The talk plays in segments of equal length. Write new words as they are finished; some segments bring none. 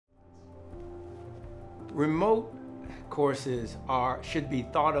Remote courses should be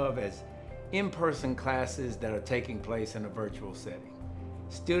thought of as in-person classes that are taking place in a virtual setting.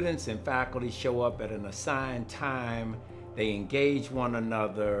 Students and faculty show up at an assigned time, they engage one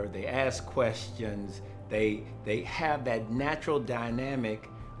another, they ask questions, they have that natural dynamic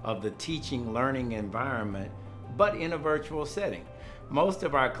of the teaching learning environment, but in a virtual setting. Most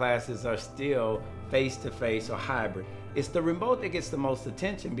of our classes are still face-to-face or hybrid. It's the remote that gets the most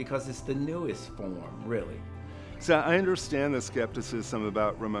attention because it's the newest form, really. So I understand the skepticism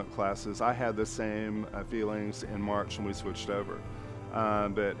about remote classes. I had the same feelings in March when we switched over.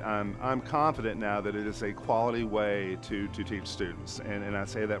 But I'm confident now that it is a quality way to teach students, and I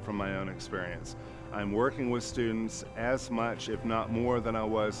say that from my own experience. I'm working with students as much, if not more, than I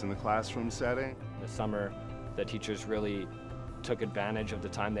was in the classroom setting. This summer, the teachers really took advantage of the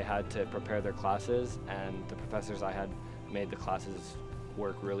time they had to prepare their classes, and the professors I had made the classes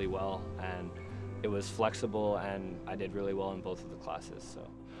work really well, and it was flexible, and I did really well in both of the classes. So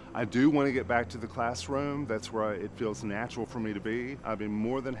I do want to get back to the classroom. That's where it feels natural for me to be. I'd be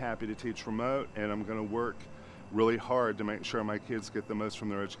more than happy to teach remote, and I'm going to work really hard to make sure my kids get the most from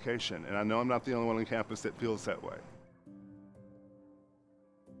their education. And I know I'm not the only one on campus that feels that way.